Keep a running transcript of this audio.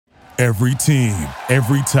Every team,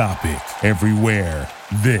 every topic, everywhere.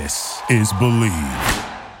 This is Believe.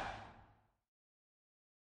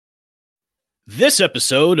 This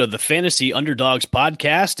episode of the Fantasy Underdogs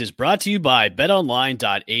podcast is brought to you by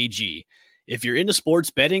betonline.ag. If you're into sports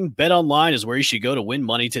betting, BetOnline is where you should go to win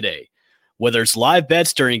money today. Whether it's live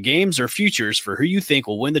bets during games or futures for who you think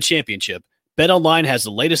will win the championship, BetOnline has the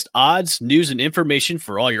latest odds, news, and information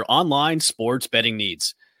for all your online sports betting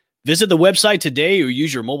needs. Visit the website today or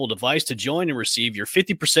use your mobile device to join and receive your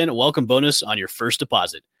 50% welcome bonus on your first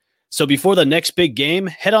deposit. So before the next big game,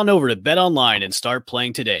 head on over to BetOnline and start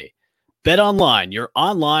playing today. BetOnline, your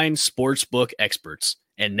online sportsbook experts.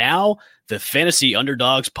 And now, the Fantasy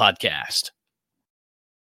Underdogs podcast.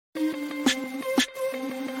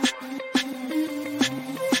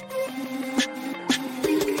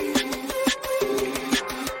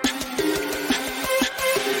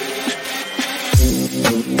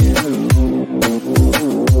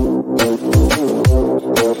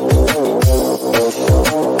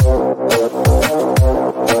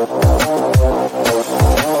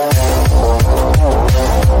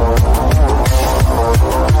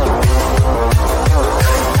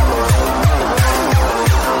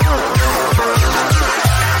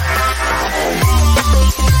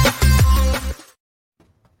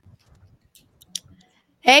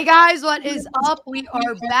 Hey guys, what is up? We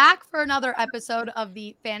are back for another episode of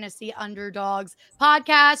the Fantasy Underdogs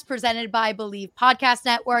podcast presented by Believe Podcast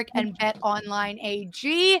Network and BetOnline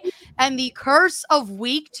AG. And the curse of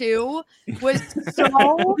week 2 was so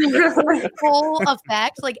full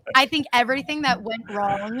effect. Like, I think everything that went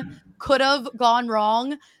wrong could have gone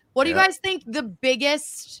wrong. What do you guys think the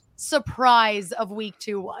biggest surprise of week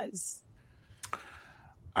 2 was?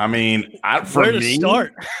 I mean, Where to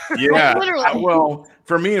start? Yeah. Literally. Well,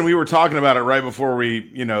 for me, and we were talking about it right before we,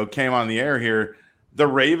 came on the air here, the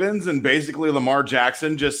Ravens and basically Lamar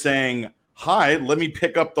Jackson just saying, hi, let me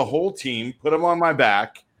pick up the whole team, put them on my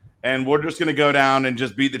back, and we're just going to go down and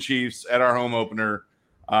just beat the Chiefs at our home opener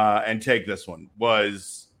and take this one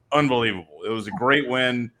was unbelievable. It was a great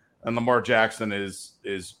win, and Lamar Jackson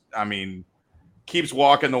keeps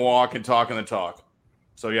walking the walk and talking the talk.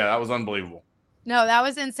 So, yeah, that was unbelievable. No, that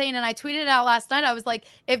was insane. And I tweeted out last night. I was like,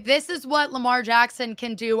 if this is what Lamar Jackson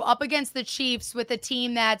can do up against the Chiefs with a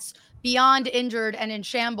team that's beyond injured and in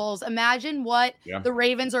shambles, imagine what the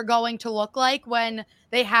Ravens are going to look like when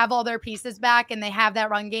they have all their pieces back and they have that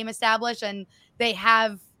run game established and they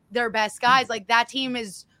have their best guys. Like, that team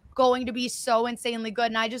is going to be so insanely good.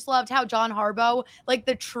 And I just loved how John Harbaugh, like,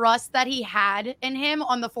 the trust that he had in him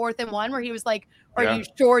on the 4th and 1, where he was like, are you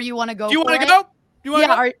sure you want to go? Do you want to go? You want to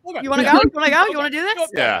go? You want to go? You want to go? You want to do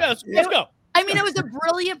this? Yeah. Let's go. I mean, it was a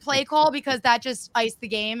brilliant play call because that just iced the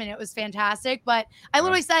game and it was fantastic. But I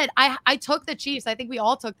literally said, I took the Chiefs. I think we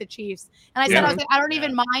all took the Chiefs. And I said, I don't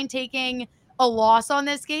even mind taking a loss on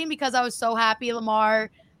this game because I was so happy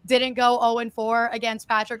Lamar didn't go 0-4 against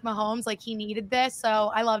Patrick Mahomes. Like, he needed this.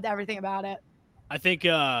 So I loved everything about it. I think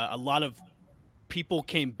a lot of people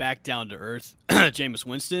came back down to earth, Jameis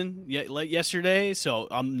Winston yesterday, so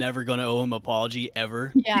I'm never going to owe him an apology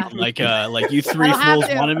ever. Yeah, like you three fools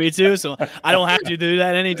wanted me to, so I don't have to do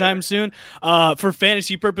that anytime soon. For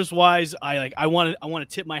fantasy purpose wise, I want to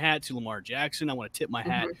tip my hat to Lamar Jackson. I want to tip my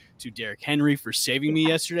hat to Derrick Henry for saving me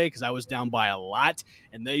yesterday because I was down by a lot,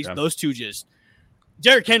 and those two just.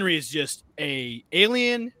 Derrick Henry is just a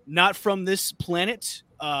alien, not from this planet.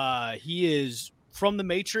 He is from the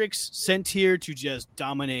Matrix, sent here to just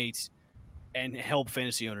dominate and help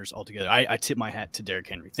fantasy owners altogether. I tip my hat to Derrick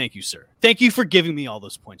Henry. Thank you, sir. Thank you for giving me all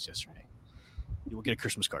those points yesterday. You will get a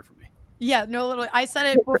Christmas card from me. Yeah, no, literally. I said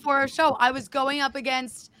it before our show. I was going up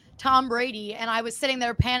against Tom Brady, and I was sitting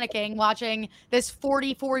there panicking, watching this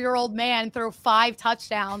 44-year-old man throw 5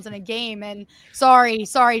 touchdowns in a game. And sorry,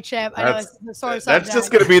 Chip. I know it's the sore subject. That's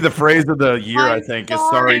just going to be the phrase of the year, I think.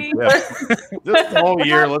 Sorry, Chip. Just the whole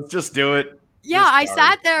year. Let's just do it. Yeah, I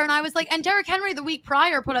sat there and I was like, and Derrick Henry the week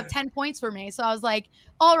prior put up 10 points for me. So I was like,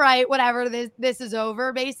 all right, whatever, this is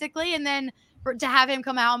over basically. And then to have him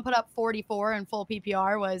come out and put up 44 in full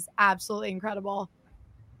PPR was absolutely incredible.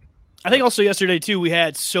 I think also yesterday too, we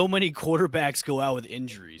had so many quarterbacks go out with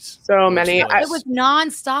injuries. So many. It was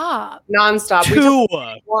nonstop.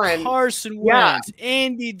 Tua, Carson Wentz,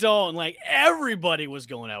 Andy Dalton, like everybody was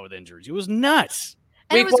going out with injuries. It was nuts.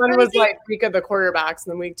 Week 1 was like week of the quarterbacks,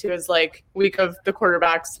 and then week 2 is like week of the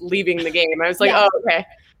quarterbacks leaving the game. I was like, oh, okay,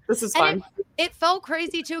 this is fun. It felt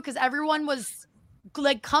crazy too because everyone was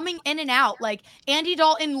like coming in and out. Like Andy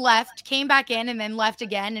Dalton left, came back in, and then left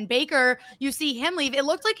again. And Baker, you see him leave. It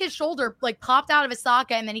looked like his shoulder like popped out of his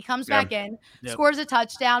socket, and then he comes back in, scores a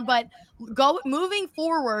touchdown. But moving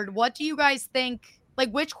forward, what do you guys think?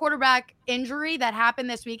 Like, which quarterback injury that happened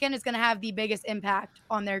this weekend is going to have the biggest impact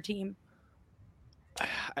on their team?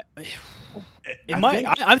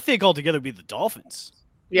 I think altogether it'd be the Dolphins.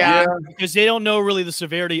 Yeah. Because they don't know really the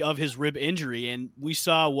severity of his rib injury. And we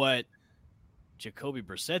saw what Jacoby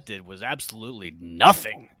Brissett did was absolutely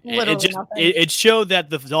nothing. Literally nothing. It showed that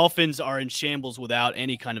the Dolphins are in shambles without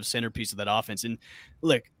any kind of centerpiece of that offense. And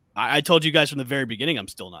look, I told you guys from the very beginning, I'm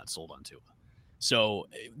still not sold on Tua. So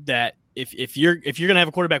that if you're gonna have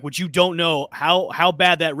a quarterback, which you don't know how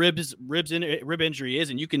bad that rib injury is,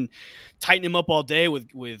 and you can tighten him up all day with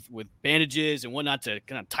bandages and whatnot to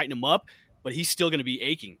kind of tighten him up, but he's still gonna be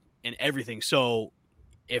aching and everything. So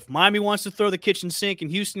if Miami wants to throw the kitchen sink and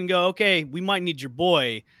Houston go, okay, we might need your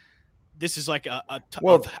boy. This is like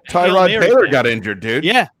Tyrod Taylor got injured, dude.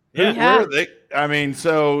 Yeah. Where are they? I mean,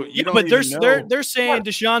 so but they're saying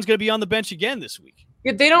Deshaun's going to be on the bench again this week.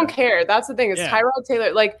 Yeah, they don't care. That's the thing is Tyrod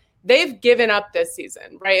Taylor, like they've given up this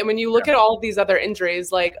season, right? And when you look at all of these other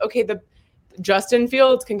injuries, like, okay, the Justin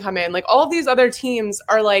Fields can come in. Like all of these other teams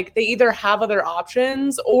are like, they either have other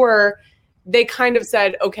options or they kind of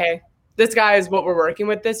said, okay, this guy is what we're working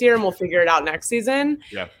with this year and we'll figure it out next season.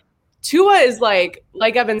 Yeah. Tua is like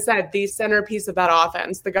Evan said, the centerpiece of that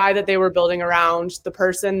offense, the guy that they were building around, the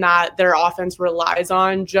person that their offense relies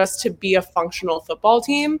on just to be a functional football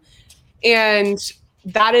team. And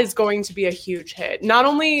that is going to be a huge hit. Not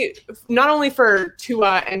only for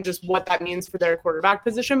Tua and just what that means for their quarterback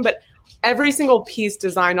position, but every single piece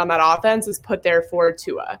designed on that offense is put there for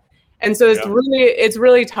Tua. And so it's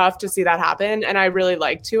really tough to see that happen. And I really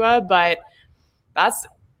like Tua, but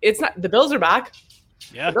the Bills are back.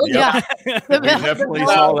 Yeah. We definitely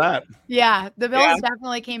saw that. Yeah, the Bills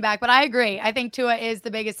definitely came back. But I agree. I think Tua is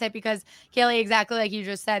the biggest hit because, Kaylee, exactly like you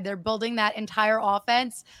just said, they're building that entire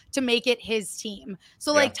offense to make it his team.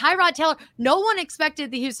 So, like Tyrod Taylor, no one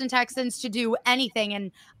expected the Houston Texans to do anything.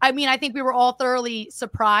 And, I mean, I think we were all thoroughly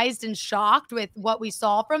surprised and shocked with what we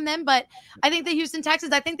saw from them. But I think the Houston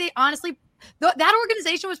Texans, I think they honestly – that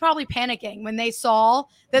organization was probably panicking when they saw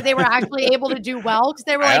that they were actually able to do well because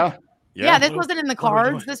they were like – yeah, this wasn't in the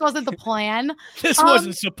cards. This wasn't the plan. This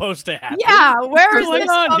wasn't supposed to happen. Yeah, where is this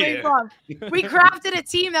coming from? We crafted a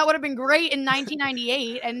team that would have been great in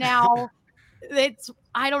 1998, and now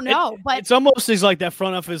I don't know. But it's almost like that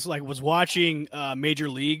front office was watching Major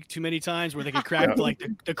League too many times where they could craft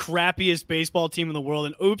the crappiest baseball team in the world,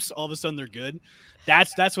 and oops, all of a sudden they're good.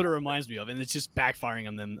 That's what it reminds me of, and it's just backfiring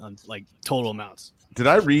on them on like total amounts. Did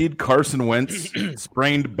I read Carson Wentz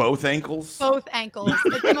sprained both ankles? Both ankles.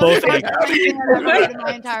 It's the most thing I've ever heard in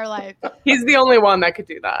my entire life. He's the only one that could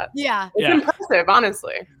do that. Yeah. It's impressive, honly.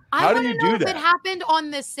 I want to know if it happened on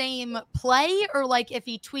the same play or like if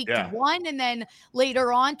he tweaked one and then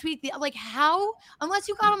later on tweaked the how, unless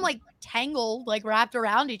you got them like tangled, like wrapped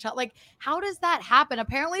around each other. Like, how does that happen?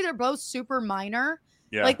 Apparently they're both super minor.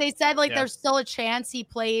 Yeah. Like they said, there's still a chance he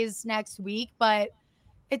plays next week, but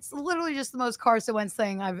it's literally just the most Carson Wentz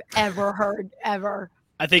thing I've ever heard, ever.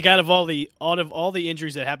 I think out of all the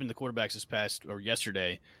injuries that happened to the quarterbacks this past or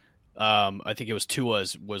yesterday, I think it was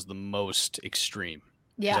Tua's was the most extreme.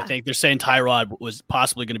 Yeah, I think they're saying Tyrod was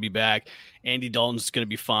possibly going to be back. Andy Dalton's going to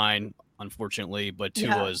be fine, unfortunately, but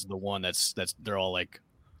Tua is the one that's they're all like,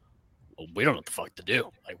 well, we don't know what the fuck to do.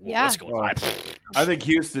 Like, what's going on? I think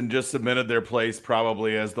Houston just submitted their place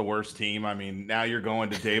probably as the worst team. I mean, now you're going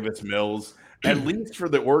to Davis Mills. At least for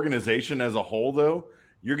the organization as a whole, though,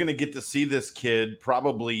 you're going to get to see this kid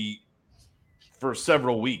probably for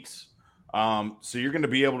several weeks. So you're going to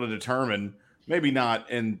be able to determine, maybe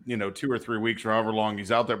not in 2 or 3 weeks or however long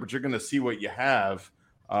he's out there, but you're going to see what you have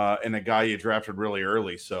in a guy you drafted really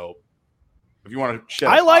early. So if you want to shed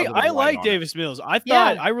I like Davis Mills.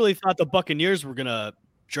 I really thought the Buccaneers were going to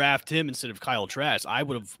draft him instead of Kyle Trask. I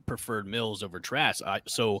would have preferred Mills over Trask.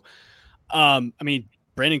 I mean,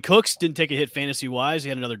 Brandon Cooks didn't take a hit fantasy-wise. He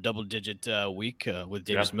had another double-digit week with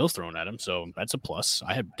Davis Mills thrown at him, so that's a plus.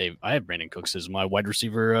 I have Brandon Cooks as my wide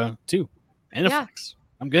receiver too, and a flex.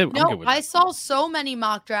 I'm good. I'm good with I saw so many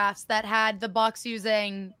mock drafts that had the Bucs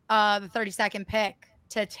using the 32nd pick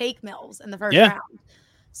to take Mills in the first round.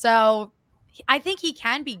 So I think he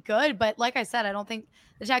can be good, but like I said, I don't think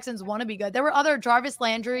the Texans want to be good. There were other Jarvis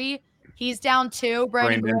Landry. He's down too.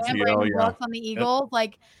 Brandon Brooks on the Eagles.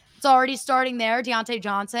 It's already starting there. Deontay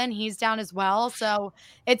Johnson, he's down as well. So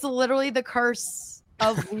it's literally the curse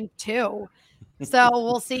of week 2. So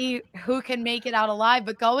we'll see who can make it out alive.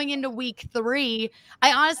 But going into week 3,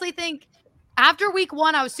 I honestly think after week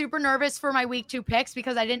 1, I was super nervous for my week 2 picks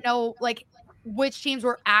because I didn't know which teams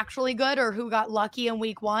were actually good or who got lucky in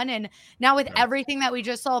week 1. And now with everything that we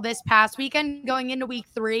just saw this past weekend going into week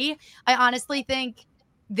 3, I honestly think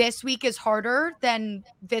this week is harder than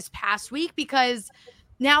this past week because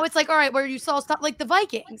now it's like, all right, where you saw stuff like the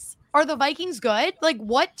Vikings. Are the Vikings good? Like,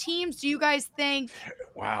 what teams do you guys think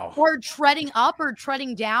are treading up or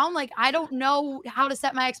treading down? Like, I don't know how to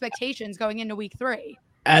set my expectations going into week 3.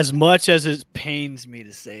 As much as it pains me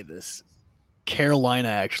to say this, Carolina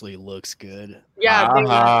actually looks good. Yeah, Me and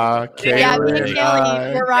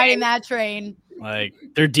Kaylee, we're riding that train. Like,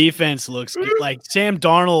 their defense looks good. Like, Sam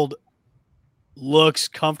Darnold looks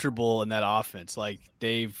comfortable in that offense. Like,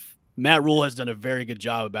 Matt Rule has done a very good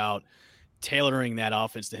job about tailoring that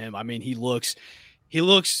offense to him. I mean, he looks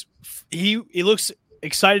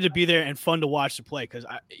excited to be there and fun to watch to play because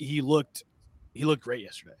he looked great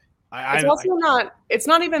yesterday. It's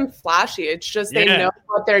not even flashy. It's just they know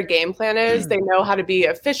what their game plan is. They know how to be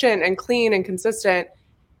efficient and clean and consistent.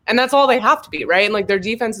 And that's all they have to be, right? And like their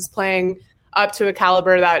defense is playing up to a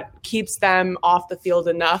caliber that keeps them off the field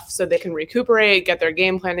enough so they can recuperate, get their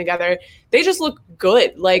game plan together. They just look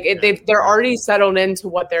good. Like they're already settled into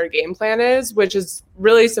what their game plan is, which is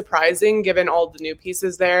really surprising given all the new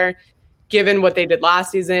pieces there, given what they did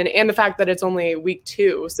last season and the fact that it's only week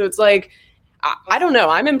 2. So it's like, I don't know.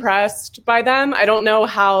 I'm impressed by them. I don't know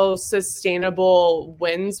how sustainable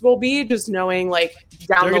wins will be, just knowing like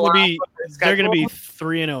down the line. They're going to be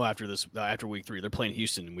 3-0 after week 3. They're playing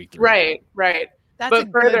Houston in week 3. Right. That's a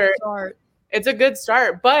good start. It's a good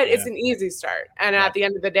start, but it's an easy start. And at the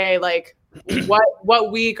end of the day, like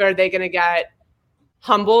what week are they going to get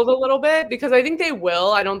humbled a little bit? Because I think they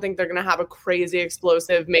will. I don't think they're going to have a crazy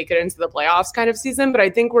explosive make it into the playoffs kind of season, but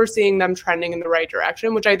I think we're seeing them trending in the right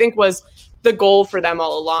direction, which I think was the goal for them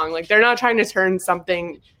all along. Like they're not trying to turn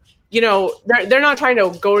something, they're not trying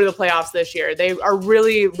to go to the playoffs this year. They are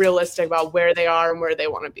really realistic about where they are and where they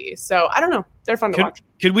want to be. So I don't know. They're fun to watch.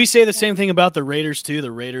 Could we say the same thing about the Raiders too?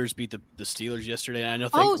 The Raiders beat the Steelers yesterday. And I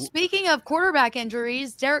know. Speaking of quarterback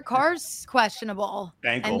injuries, Derek Carr's questionable.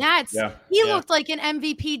 Ankle. And he looked like an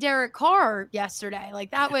MVP Derek Carr yesterday. Like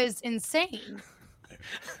that was insane.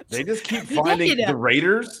 They just keep finding the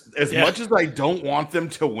Raiders. As much as I don't want them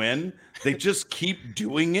to win, they just keep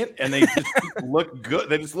doing it, and they just look good.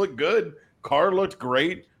 They just look good. Carr looked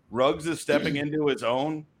great. Ruggs is stepping into his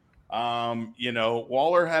own.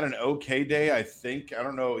 Waller had an okay day, I think. I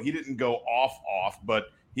don't know. He didn't go off, but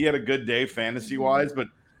he had a good day fantasy-wise. But,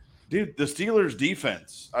 dude, the Steelers'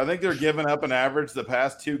 defense, I think they're giving up an average the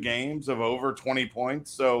past 2 games of over 20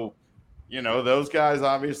 points. So, those guys,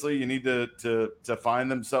 obviously, you need to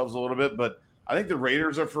find themselves a little bit. But I think the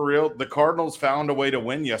Raiders are for real. The Cardinals found a way to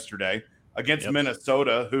win yesterday against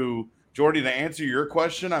Minnesota, who, Jordy, to answer your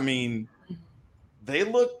question, I mean, they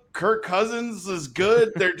look – Kirk Cousins is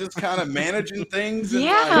good. They're just kind of managing things. And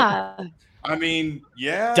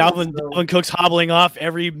Dalvin Cook's hobbling off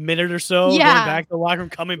every minute or so, going back to the locker room,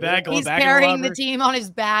 coming back, going back. He's carrying the team on his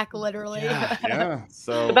back, literally.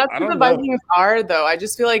 So but that's what the Vikings are, though. I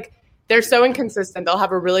just feel like they're so inconsistent. They'll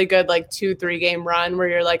have a really good 2-3 game run where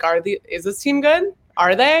you're like, is this team good?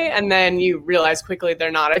 Are they? And then you realize quickly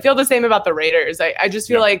they're not. I feel the same about the Raiders. I just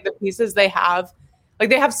feel like the pieces they have,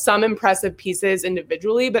 they have some impressive pieces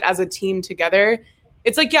individually, but as a team together,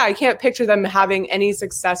 it's like, I can't picture them having any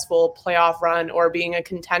successful playoff run or being a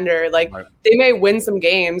contender. They may win some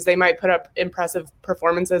games. They might put up impressive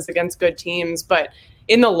performances against good teams, but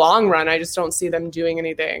in the long run, I just don't see them doing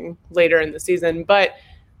anything later in the season. But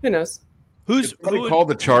who knows? Who call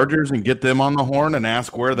the Chargers and get them on the horn and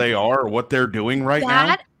ask where they are or what they're doing right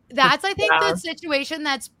now? That's, I think, the situation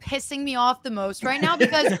that's pissing me off the most right now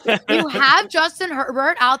because you have Justin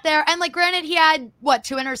Herbert out there. And, granted, he had,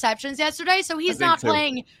 2 interceptions yesterday, so he's not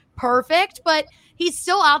playing perfect, but he's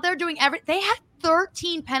still out there doing They had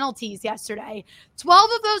 13 penalties yesterday. 12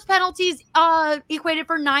 of those penalties equated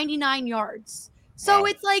for 99 yards. So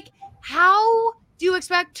it's how do you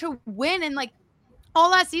expect to win? And,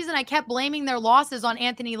 all last season, I kept blaming their losses on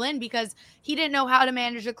Anthony Lynn because he didn't know how to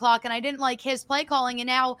manage the clock, and I didn't like his play calling. And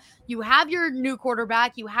now you have your new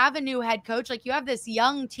quarterback, you have a new head coach, you have this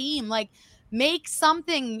young team. Make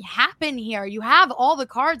something happen here. You have all the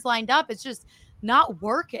cards lined up. It's just not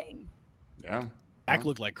working. Yeah, Dak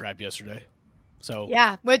looked like crap yesterday. So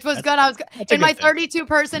which was good. I was in my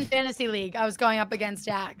 32-person fantasy league. I was going up against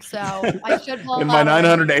Dak, so I should blow in my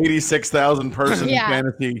 986,000 person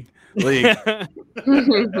fantasy league.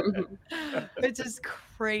 It's just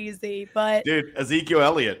crazy, but dude, Ezekiel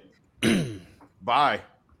Elliott, bye.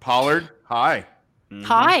 Pollard, hi.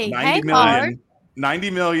 Hi. 90 million, 90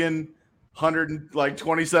 million,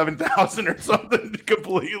 127,000 or something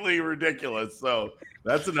completely ridiculous. So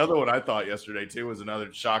that's another one I thought yesterday too was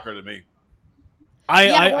another shocker to me.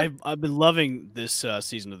 I've been loving this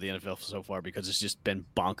season of the NFL so far because it's just been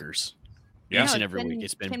bonkers. Each and every week.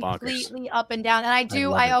 It's been completely bonkers. up and down. And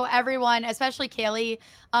I owe everyone, especially Kaylee,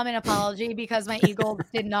 an apology because my Eagles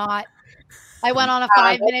did not. I went on a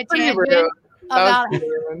 5-minute tangent about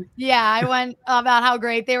I went about how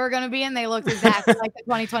great they were going to be, and they looked exactly like the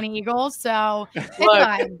 2020 Eagles. So it's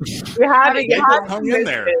fine. You had some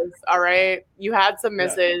misses, all right. You had some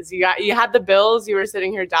misses. You had the Bills. You were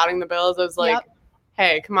sitting here doubting the Bills. I was like,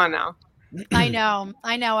 hey, come on now. I know.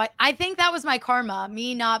 I think that was my karma.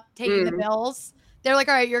 Me not taking the Bills. They're like,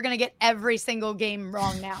 all right, you're going to get every single game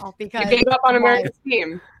wrong now because you gave up on America's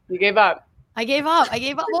team. You gave up. I gave up.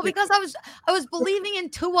 Well, because I was believing in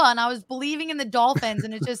Tua and I was believing in the Dolphins,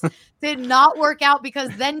 and it just did not work out because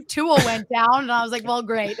then Tua went down, and I was like, well,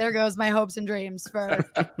 great. There goes my hopes and dreams for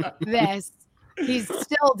this. He's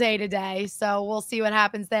still day to day, so we'll see what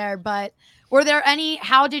happens there. But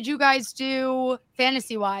how did you guys do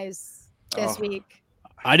fantasy wise this week?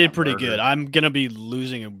 I did pretty good. I'm going to be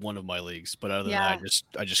losing in one of my leagues, but other than that,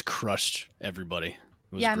 I just crushed everybody.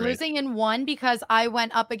 I'm losing in one because I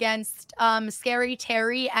went up against Scary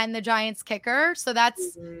Terry and the Giants kicker. So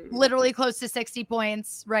that's literally close to 60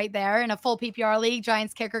 points right there. In a full PPR league,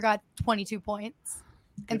 Giants kicker got 22 points.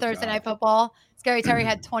 In Thursday Night Football, Scary Terry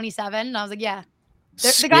had 27. And I was like, yeah.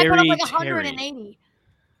 The guy put up like 180.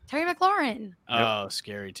 Terry McLaurin. Oh,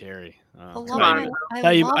 Scary Terry. Oh.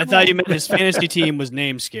 I thought you meant his fantasy team was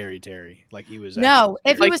named Scary Terry. Like he was. No,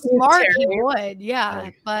 if he was smart, he would. Yeah,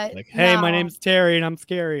 but hey, my name's Terry and I'm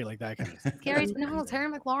scary, like that kind of stuff. Terry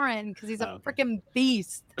McLaurin, because he's a freaking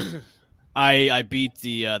beast. I beat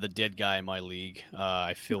the dead guy in my league.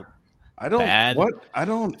 I feel bad. What? I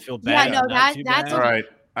don't feel bad. Yeah, no, that's all right.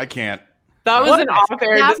 I can't. That was an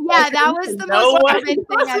off-air. That was the most common thing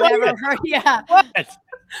I've ever heard. Yeah. What?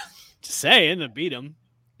 Just saying to beat him.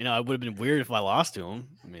 You know, it would have been weird if I lost to him.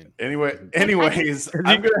 I mean, anyways,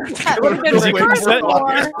 I'm gonna have to go to he couldn't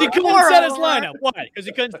set his lineup. Why? Because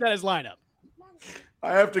he couldn't set his lineup.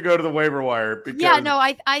 I have to go to the waiver wire because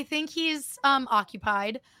I think he's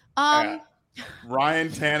occupied. Ryan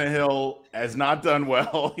Tannehill has not done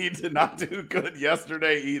well. He did not do good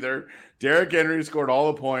yesterday either. Derrick Henry scored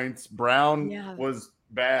all the points. Brown was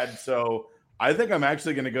bad. So I think I'm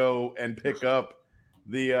actually going to go and pick up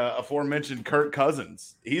the aforementioned Kirk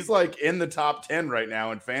Cousins. He's like in the top 10 right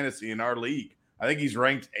now in fantasy in our league. I think he's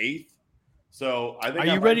ranked 8th. So I think. Are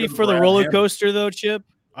you ready for the roller coaster though, Chip?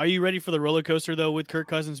 Are you ready for the roller coaster though with Kirk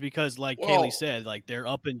Cousins? Because like Kaylee said, like they're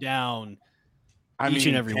up and down each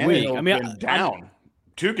and every week. I mean, down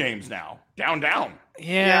 2 games now. Down.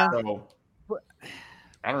 Yeah. So,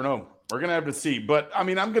 I don't know. We're gonna have to see. But I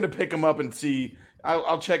mean, I'm gonna pick him up and see.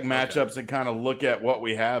 I'll check matchups and kind of look at what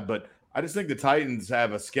we have, but I just think the Titans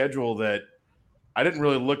have a schedule that I didn't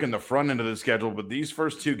really look in the front end of the schedule, but these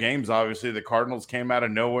first 2 games, obviously, the Cardinals came out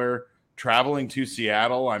of nowhere, traveling to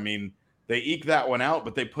Seattle. I mean, they eked that one out,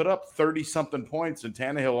 but they put up 30-something points, and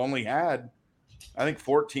Tannehill only had, I think,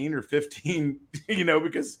 14 or 15,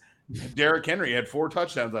 because Derrick Henry had 4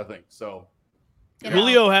 touchdowns, I think. So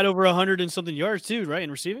Julio had over 100 and something yards too, right,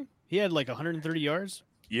 in receiving? He had like 130 yards.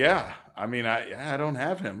 Yeah. I mean, I don't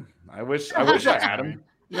have him. I wish I had him.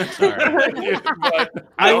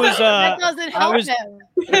 I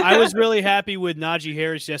was really happy with Najee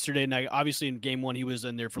Harris yesterday, and obviously in game 1 he was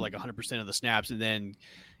in there for like 100% of the snaps, and then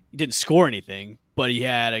he didn't score anything, but he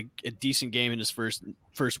had a decent game in his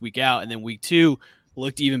first week out, and then week 2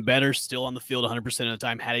 looked even better, still on the field 100% of the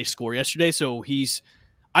time, had a score yesterday. So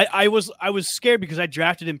I was scared because I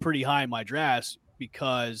drafted him pretty high in my drafts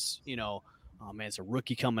because oh man, it's a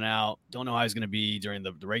rookie coming out, don't know how he's going to be during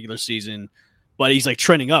the regular season. But he's like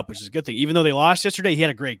trending up, which is a good thing. Even though they lost yesterday, he had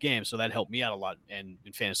a great game. So that helped me out a lot. And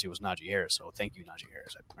in fantasy was Najee Harris. So thank you, Najee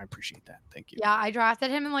Harris. I appreciate that. Thank you. Yeah, I drafted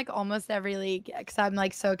him in like almost every league because I'm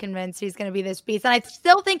like so convinced he's going to be this beast. And I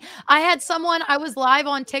still think I was live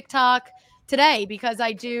on TikTok today because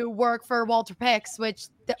I do work for Walter Picks, which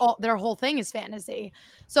their whole thing is fantasy.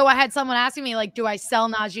 So I had someone asking me, like, do I sell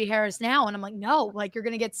Najee Harris now? And I'm like, no, like you're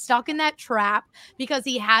going to get stuck in that trap because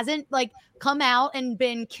he hasn't like come out and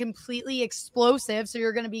been completely explosive. So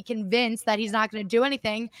you're going to be convinced that he's not going to do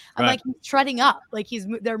anything. I'm like, he's treading up. Like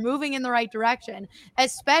they're moving in the right direction,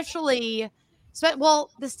 especially. Well,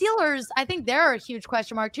 the Steelers, I think they're a huge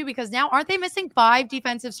question mark too, because now aren't they missing 5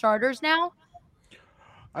 defensive starters now?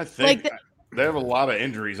 I think they have a lot of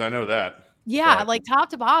injuries. I know that. Yeah, like top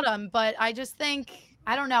to bottom. But I just think,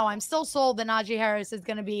 I don't know. I'm still sold that Najee Harris is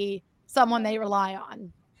going to be someone they rely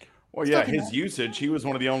on. Well, yeah, his usage, he was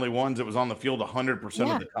one of the only ones that was on the field 100%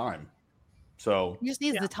 of the time. So he just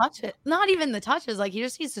needs to touch it. Not even the touches. Like he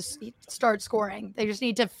just needs to start scoring. They just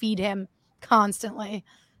need to feed him constantly.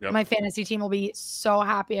 Yep. My fantasy team will be so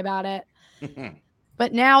happy about it.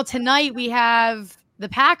 But now tonight we have the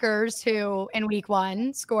Packers, who in week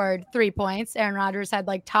 1 scored 3 points. Aaron Rodgers had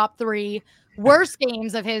like top 3 worst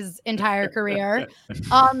games of his entire career.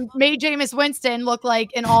 Made Jameis Winston look like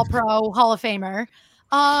an all-pro Hall of Famer.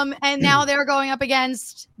 And now they're going up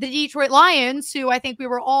against the Detroit Lions, who I think we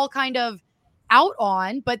were all kind of out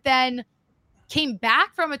on, but then came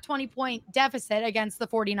back from a 20-point deficit against the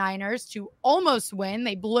 49ers to almost win.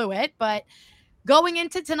 They blew it, but going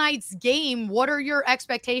into tonight's game, what are your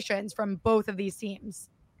expectations from both of these teams?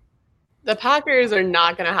 The Packers are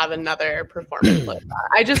not going to have another performance like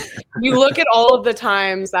that. You look at all of the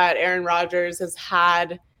times that Aaron Rodgers has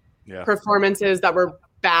had performances that were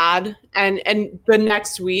bad, and the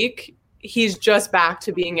next week he's just back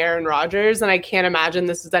to being Aaron Rodgers, and I can't imagine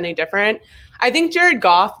this is any different. I think Jared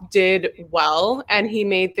Goff did well, and he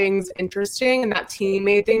made things interesting, and that team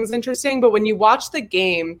made things interesting. But when you watch the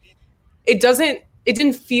game, it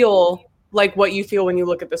didn't feel like what you feel when you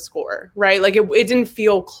look at the score, right? Like it didn't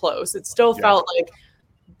feel close. It still felt like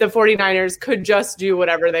the 49ers could just do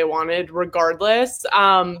whatever they wanted regardless.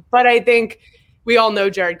 But I think we all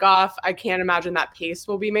know Jared Goff. I can't imagine that pace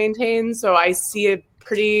will be maintained. So I see a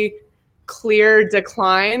pretty clear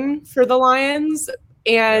decline for the Lions.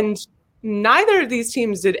 And neither of these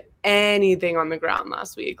teams did anything on the ground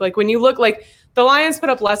last week. Like when you look, like the Lions put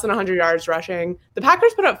up less than 100 yards rushing. The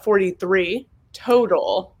Packers put up 43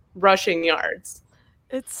 total rushing yards.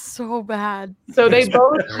 It's so bad. So they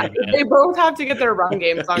both have to get their run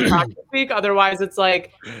games on track this week. Otherwise, it's going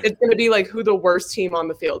to be like who the worst team on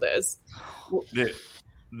the field is.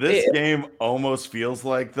 This game almost feels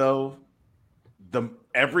like, though,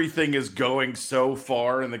 everything is going so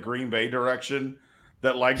far in the Green Bay direction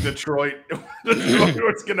that like Detroit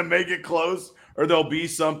was going to make it close, or there'll be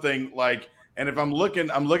something like. And if I'm looking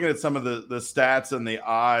at some of the stats and the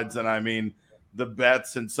odds, and I mean the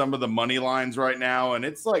bets and some of the money lines right now, and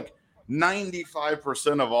it's like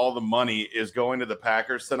 95% of all the money is going to the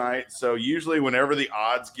Packers tonight. So usually whenever the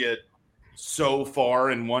odds get so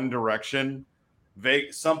far in one direction,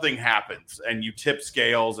 something happens and you tip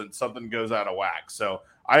scales and something goes out of whack. So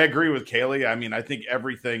I agree with Kaylee. I mean, I think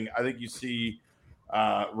you see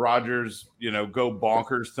Rodgers, go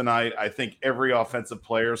bonkers tonight. I think every offensive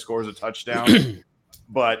player scores a touchdown,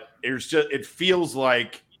 but it feels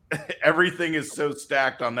like everything is so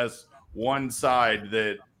stacked on this one side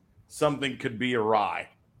that something could be awry.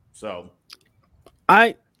 So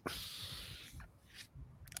for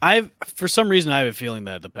some reason I have a feeling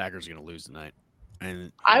that the Packers are going to lose tonight,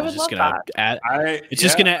 and I would love that. It's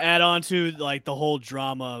just going to add on to like the whole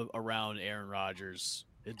drama around Aaron Rodgers.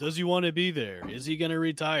 Does he want to be there? Is he going to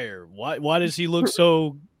retire? Why does he look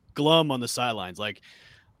so glum on the sidelines? Like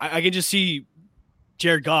I can just see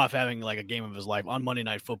Jared Goff having like a game of his life on Monday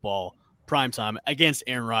Night Football primetime against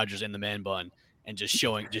Aaron Rodgers in the man bun and just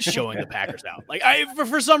showing the Packers out. Like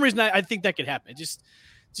for some reason I think that could happen. Just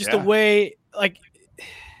the way, like,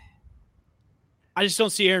 I just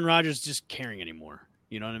don't see Aaron Rodgers just caring anymore.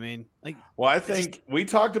 You know what I mean? Like, well, I think we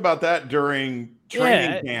talked about that during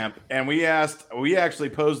training camp, and we actually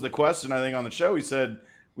posed the question, I think, on the show. We said,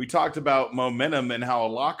 we talked about momentum and how a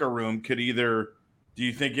locker room could either, do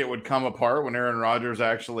you think it would come apart when Aaron Rodgers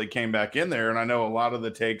actually came back in there? And I know a lot of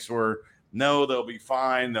the takes were, no, they'll be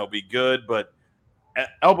fine, they'll be good. But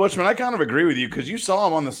Al Bushman, I kind of agree with you, because you saw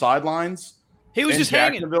him on the sidelines. He was just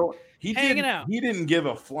hanging out. He didn't give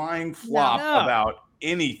a flying flop about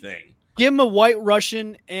anything. Give him a white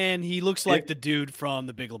Russian, and he looks like the dude from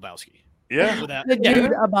The Big Lebowski. Yeah. The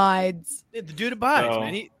dude abides. The dude abides,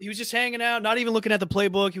 man. He was just hanging out, not even looking at the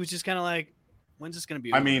playbook. He was just kind of like, when's this going to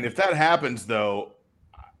be over? I mean, if that happens, though,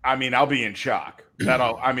 I'll be in shock.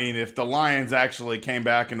 If the Lions actually came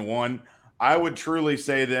back and won, I would truly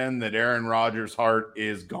say then that Aaron Rodgers' heart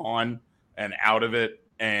is gone and out of it.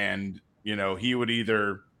 And, he would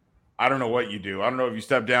either, I don't know what you do. I don't know if you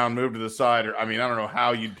step down, move to the side, or I don't know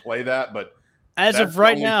how you'd play that. But as of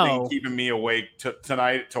right now, keeping me awake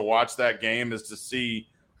tonight to watch that game is to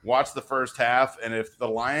watch the first half. And if the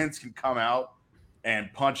Lions can come out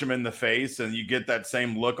and punch him in the face and you get that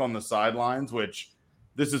same look on the sidelines, which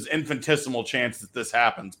this is infinitesimal chance that this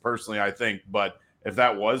happens, personally, I think. But if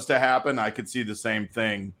that was to happen, I could see the same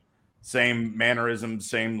thing, same mannerisms,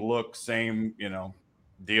 same look, same,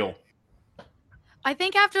 deal. I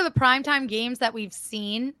think after the primetime games that we've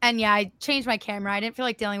seen, and I changed my camera. I didn't feel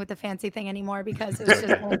like dealing with the fancy thing anymore because it was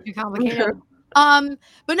just too complicated. But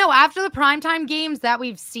no, after the primetime games that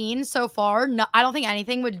we've seen so far, no, I don't think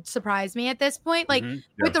anything would surprise me at this point. Like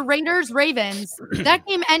with the Raiders Ravens, that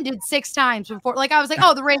game ended 6 times before. Like I was like,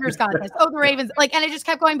 oh, the Raiders got this. Oh, the Ravens. Like, and it just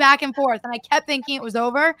kept going back and forth. And I kept thinking it was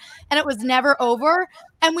over, and it was never over.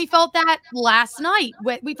 And we felt that last night.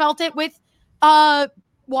 We felt it with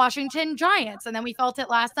Washington Giants, and then we felt it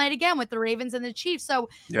last night again with the Ravens and the Chiefs. So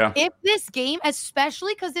if this game,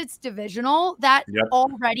 especially because it's divisional, that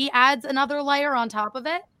already adds another layer on top of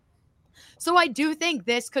it. So I do think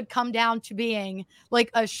this could come down to being like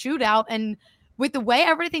a shootout. And with the way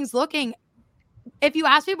everything's looking, if you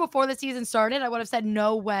asked me before the season started, I would have said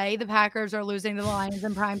no way the Packers are losing to the Lions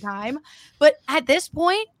in prime time. But at this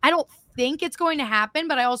point, I don't think it's going to happen,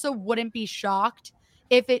 but I also wouldn't be shocked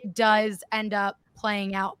if it does end up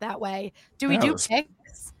playing out that way. Do we do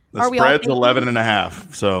picks? The spread's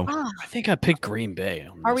 11.5. So I think I picked Green Bay.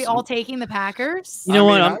 Are we all taking the Packers? You know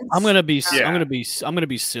what? I'm gonna be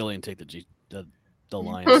silly and take the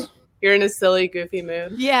Lions. You're in a silly, goofy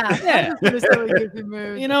mood. Yeah. In a silly, goofy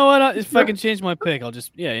mood. You know what? If I can change my pick, I'll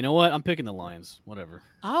just you know what? I'm picking the Lions. Whatever.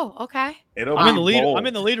 Oh, okay. I'm in the lead. I'm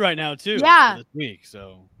in the lead right now too. Yeah. This week,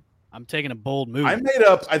 so I'm taking a bold move. I made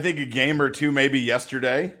up, I think, a game or two maybe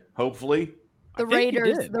yesterday. Hopefully. The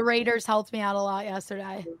Raiders helped me out a lot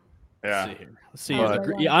yesterday. Yeah. Let's see.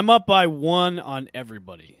 I'm up by 1 on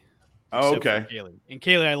everybody. Oh, okay. Kaylee. And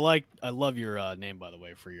Kaylee, I love your name, by the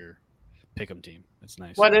way, for your pick'em team. It's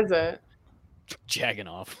nice. What is it? Jagging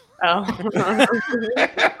off. Oh.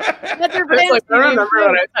 That's your I remember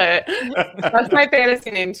what I put. That's my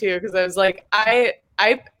fantasy name too, because I was like,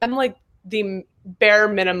 I'm like the bare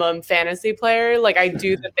minimum fantasy player. Like I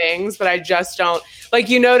do the things, but I just don't. Like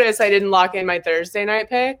you notice I didn't lock in my Thursday night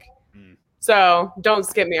pick. So don't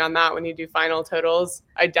skip me on that when you do final totals.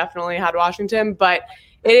 I definitely had Washington, but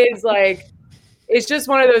it is like, it's just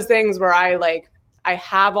one of those things where I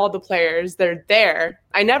have all the players. They're there.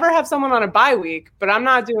 I never have someone on a bye week, but I'm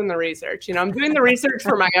not doing the research. You know, I'm doing the research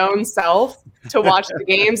for my own self to watch the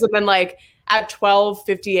games. And then like at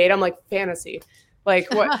 12:58, I'm like fantasy,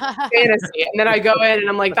 like what fantasy? And then I go in and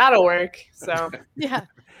I'm like, that'll work. So yeah,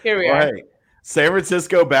 here we are. Hey, San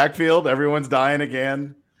Francisco backfield. Everyone's dying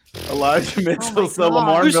again. Elijah Mitchell,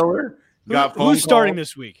 Lamar Miller. Who's starting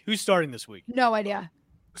this week? No idea.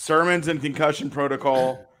 Sermon's in concussion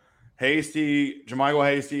protocol. Jermichael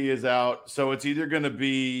Hasty is out. So it's either going to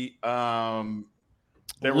be Lou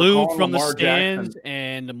from the stands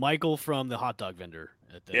and Michael from the hot dog vendor.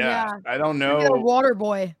 I don't know. The water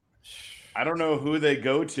boy. I don't know who they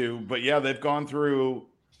go to, but yeah, they've gone through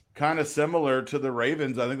kind of similar to the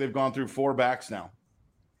Ravens. I think they've gone through 4 backs now.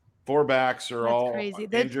 4 backs are all crazy.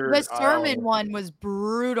 Injured. The Sermon one was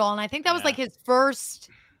brutal, and I think that was like his first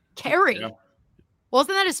carry. Yeah.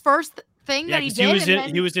 Wasn't that his first thing that he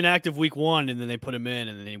did? He was inactive week 1, and then they put him in,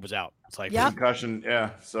 and then he was out. It's like concussion.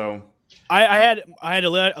 Yeah. So I had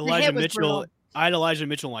Elijah Mitchell. I had Elijah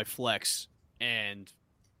Mitchell in my flex, and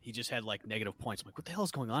he just had like negative points. I'm like, what the hell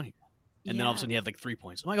is going on here? And then all of a sudden he had like 3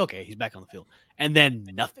 points. I'm like, okay, he's back on the field. And then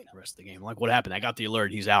nothing the rest of the game. I'm like, what happened? I got the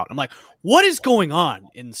alert. He's out. I'm like, what is going on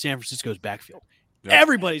in San Francisco's backfield? Yep.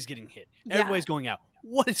 Everybody's getting hit. Everybody's going out.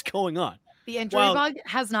 What is going on? The injury bug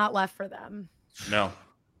has not left for them. No.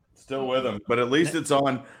 Still with them. But at least it's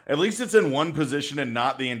in one position and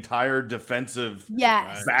not the entire defensive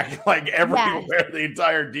back, like everywhere, the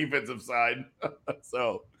entire defensive side.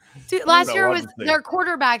 So dude, last year was their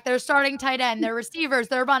quarterback, their starting tight end, their receivers,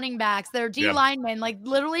 their running backs, their D linemen, like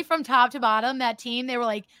literally from top to bottom, that team, they were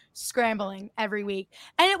like scrambling every week.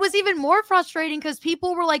 And it was even more frustrating because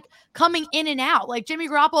people were like coming in and out. Like Jimmy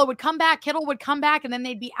Garoppolo would come back, Kittle would come back, and then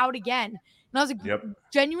they'd be out again. And I was like,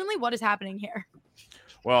 genuinely, what is happening here?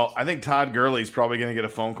 Well, I think Todd Gurley's probably going to get a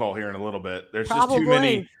phone call here in a little bit. There's just too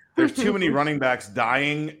many. There's too many running backs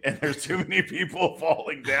dying, and there's too many people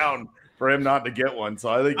falling down for him not to get one. So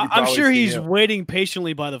I think I'm sure he's waiting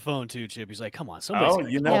patiently by the phone too, Chip. He's like, come on,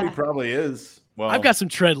 somebody. He probably is. Well, I've got some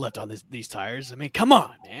tread left on these tires. I mean, come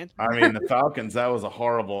on, man. I mean, the Falcons, that was a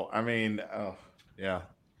horrible. I mean,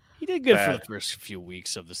 he did good for the first few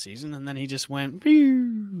weeks of the season, and then he just went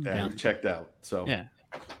he checked out. So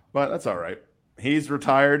but that's all right. He's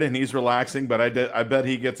retired and he's relaxing, but I bet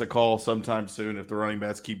he gets a call sometime soon if the running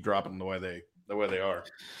backs keep dropping the way they are.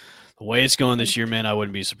 The way it's going this year, man, I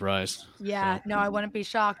wouldn't be surprised. Yeah, no, I wouldn't be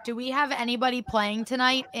shocked. Do we have anybody playing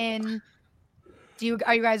tonight are you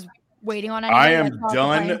guys waiting on anybody? I am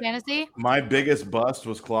done. Fantasy? My biggest bust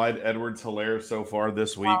was Clyde Edwards-Helaire so far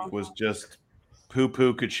this week. Was just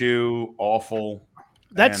poo-poo, ka-choo, awful.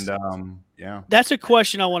 That's a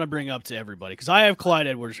question I want to bring up to everybody because I have Clyde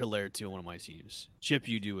Edwards-Helaire too on one of my teams. Chip,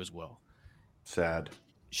 you do as well. Sad.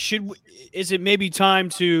 is it maybe time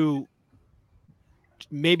to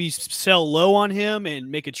maybe sell low on him and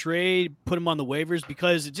make a trade, put him on the waivers?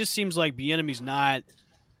 Because it just seems like Bieniemy's not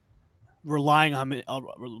relying on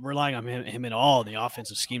him at all in the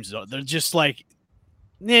offensive schemes. They're just like,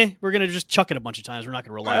 we're gonna just chuck it a bunch of times. We're not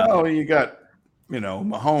gonna rely on him. Oh, you got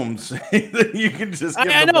Mahomes. You can just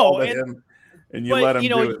give the ball to him and you let him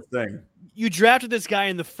do his thing. You drafted this guy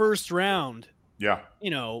in the first round. Yeah.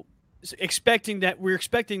 Expecting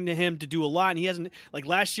him to do a lot, and he hasn't. Like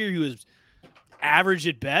last year, he was average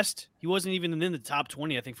at best. He wasn't even in the top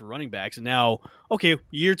 20, I think, for running backs. And now, okay,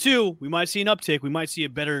 year 2, we might see an uptick. We might see a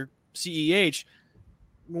better CEH.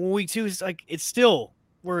 Week 2 is like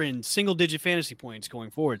we're in single-digit fantasy points going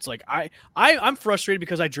forward. It's like I'm frustrated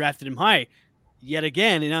because I drafted him high yet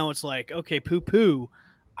again, and now it's like, okay, poo-poo.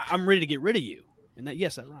 I'm ready to get rid of you. And that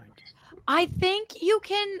rhymed. I think you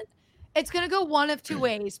can. It's going to go one of two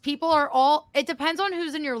ways. It depends on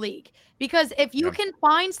who's in your league. Because if you can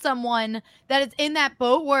find someone that is in that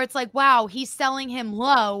boat where it's like, wow, he's selling him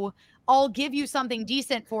low, I'll give you something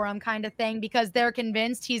decent for him kind of thing, because they're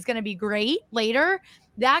convinced he's going to be great later.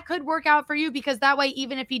 That could work out for you, because that way,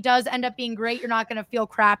 even if he does end up being great, you're not going to feel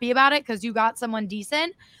crappy about it because you got someone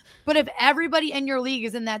decent. But if everybody in your league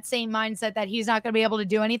is in that same mindset that he's not going to be able to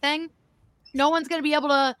do anything, no one's going to be able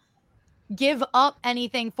to give up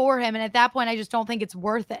anything for him, and at that point I just don't think it's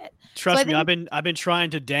worth it. Trust me, I've been trying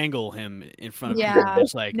to dangle him in front of people.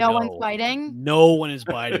 It's like no one's biting. No one is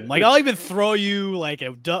biting. Like, I'll even throw you like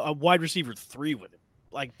a wide receiver 3 with him.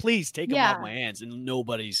 Like, please take him off my hands, and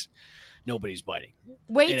nobody's biting.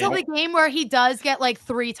 Wait till the game where he does get like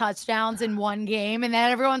 3 touchdowns in one game, and then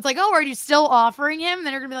everyone's like, "Oh, are you still offering him?" And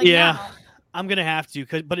then they're gonna be like, "No." I'm going to have to,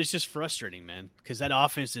 but it's just frustrating, man, because that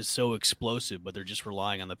offense is so explosive, but they're just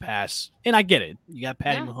relying on the pass. And I get it. You got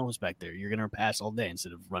Patty Mahomes back there. You're going to pass all day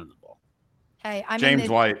instead of running the ball. Hey, James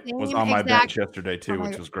White was on my bench yesterday, too,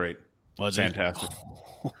 which was great. Was fantastic.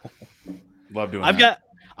 Love doing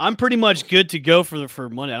I'm pretty much good to go for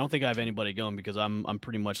Monday. I don't think I have anybody going because I'm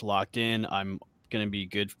pretty much locked in. I'm going to be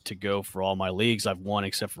good to go for all my leagues. I've won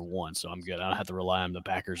except for one, so I'm good. I don't have to rely on the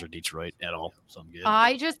Packers or Detroit at all, so I'm good.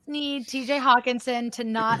 I just need TJ Hawkinson to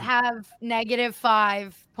not have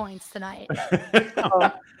 -5 points tonight.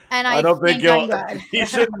 And I don't think he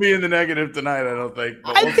shouldn't be in the negative tonight. I don't think.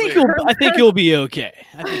 I think he'll be okay.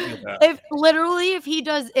 If he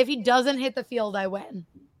doesn't hit the field, I win.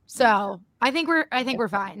 So I think we're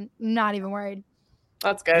fine. Not even worried.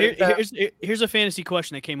 That's good. Here's a fantasy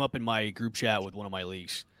question that came up in my group chat with one of my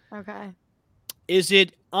leagues. Okay. Is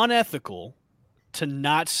it unethical to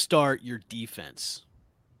not start your defense?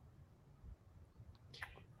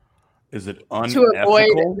 Is it unethical? To avoid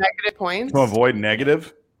negative points? To avoid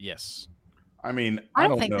negative? Yes. I mean, I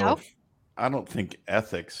don't think know. so. I don't think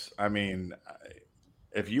ethics. I mean,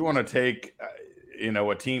 if you want to take,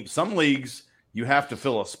 a team, some leagues, you have to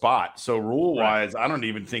fill a spot. So rule-wise, I don't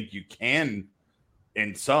even think you can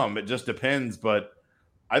in some. It just depends. But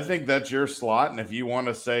I think that's your slot. And if you want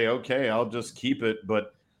to say, okay, I'll just keep it.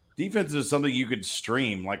 But defense is something you could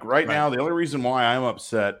stream. Like right now, the only reason why I'm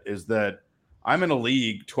upset is that I'm in a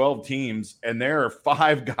league, 12 teams, and there are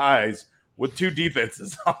 5 guys with 2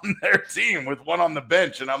 defenses on their team with one on the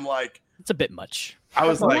bench. And I'm like, it's a bit much. I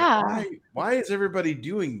was like, why is everybody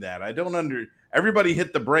doing that? Everybody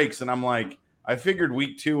hit the brakes. And I'm like, I figured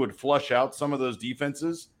week 2 would flush out some of those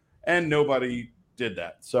defenses, and nobody did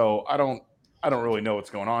that. So I don't really know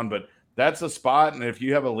what's going on, but that's a spot. And if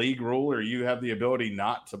you have a league rule or you have the ability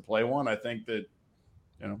not to play one, I think that,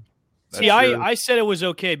 See, I said it was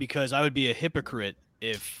okay because I would be a hypocrite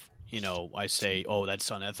if, I say, oh, that's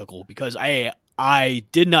unethical, because I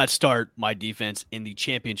did not start my defense in the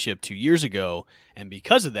championship 2 years ago. And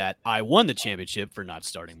because of that, I won the championship for not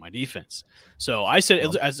starting my defense. So I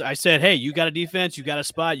said, hey, you got a defense, you got a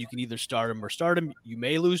spot, you can either start them or start them. You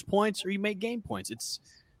may lose points or you may gain points. It's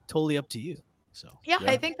totally up to you. So yeah.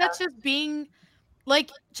 I think that's just being,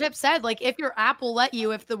 like Chip said, like if your app will let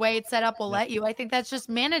you, if the way it's set up will let you, I think that's just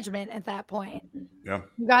management at that point. Yeah.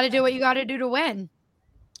 You got to do what you got to do to win.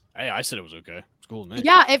 Hey, I said it was okay. It's cool, man.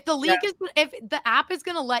 Yeah. If the league if the app is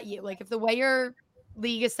going to let you, like if the way your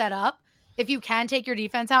league is set up, if you can take your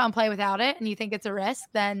defense out and play without it and you think it's a risk,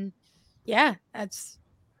 then yeah, that's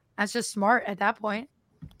just smart at that point.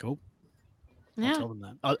 Cool. Yeah. I'll tell them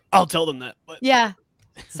that. I'll tell them that. But yeah.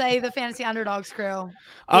 Say the fantasy underdogs crew.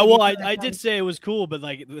 Well, I did say it was cool, but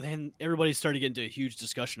like then everybody started getting into a huge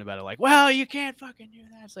discussion about it. Like, well, you can't fucking do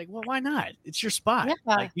that. It's like, well, why not? It's your spot. Yeah.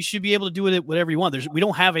 Like, you should be able to do it whatever you want. We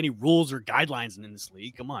don't have any rules or guidelines in this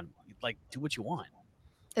league. Come on, like do what you want.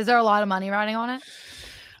 Is there a lot of money riding on it?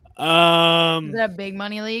 Is it a big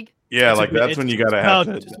money league? Yeah, like that's when you got to have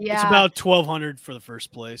to. It's about 1,200 for the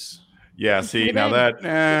first place. Yeah, see, now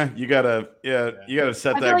that you gotta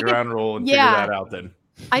set that ground rule and figure that out then.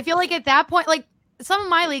 I feel like at that point, like some of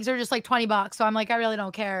my leagues are just like $20. So I'm like, I really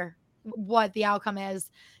don't care what the outcome is.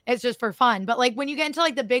 It's just for fun. But like when you get into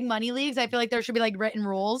like the big money leagues, I feel like there should be like written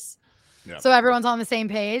rules. Yeah. So everyone's on the same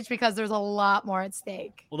page because there's a lot more at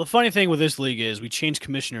stake. Well, the funny thing with this league is we change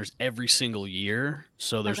commissioners every single year.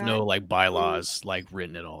 So there's no like bylaws like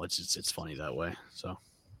written at all. It's funny that way. So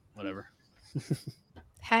whatever.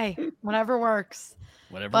 Hey, whatever works.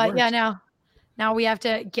 Whatever works. Yeah, now we have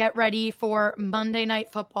to get ready for Monday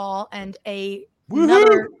Night Football and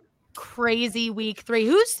another crazy week 3.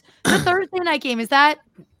 Who's the Thursday night game? Is that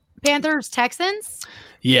Panthers Texans?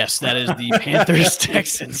 Yes, that is the Panthers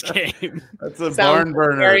Texans game. That's a barn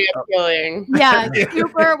burner. Very appealing. Yeah,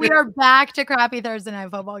 super. We are back to crappy Thursday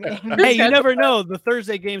night football games. Hey, you never know. The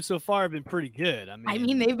Thursday games so far have been pretty good. I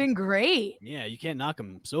mean, they've been great. Yeah, you can't knock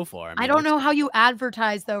them so far. I don't know how you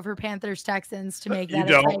advertise though for Panthers Texans to make that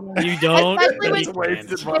exciting. You don't. Especially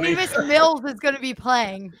when Davis Mills is going to be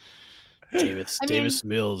playing. Davis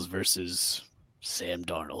Mills versus Sam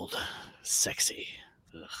Darnold. Sexy.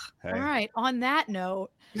 Hey. All right. On that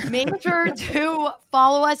note, make sure to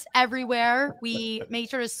follow us everywhere. We make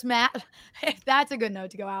sure to smash. That's a good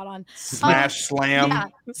note to go out on. Slam. Yeah,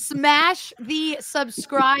 smash the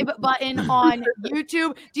subscribe button on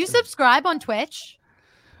YouTube. Do you subscribe on Twitch?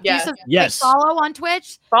 Yes. Yes. Follow on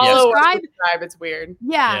Twitch. Subscribe. It's weird.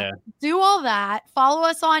 Yeah. Do all that. Follow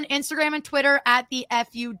us on Instagram and Twitter at the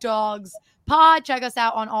FU Dogs Pod. Check us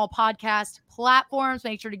out on all podcast platforms.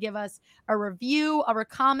 Make sure to give us a review, a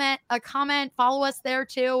comment. Follow us there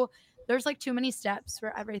too. There's like too many steps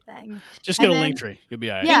for everything. Just get a link tree. You'll be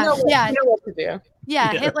all right. Yeah. You know what to do.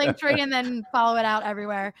 Yeah. Hit link tree and then follow it out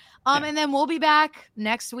everywhere. And then we'll be back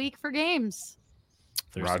next week for games.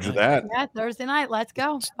 Roger that. Yeah, Thursday night. Let's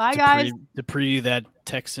go. Bye, guys. To preview that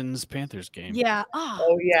Texans-Panthers game. Yeah.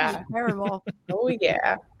 Oh yeah. Terrible. Oh,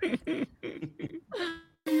 yeah.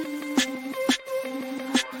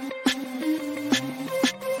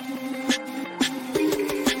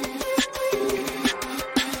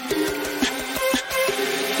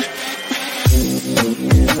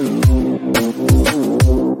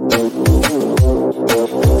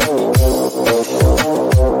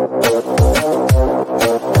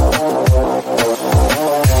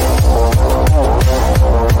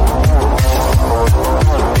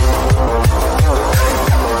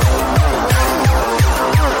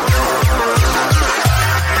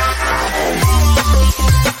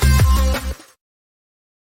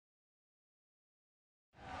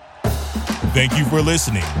 Thank you for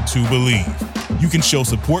listening to Believe. You can show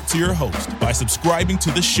support to your host by subscribing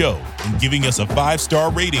to the show and giving us a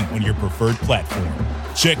 5-star rating on your preferred platform.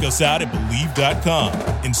 Check us out at Believe.com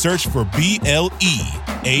and search for BLEAV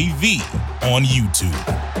on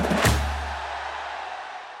YouTube.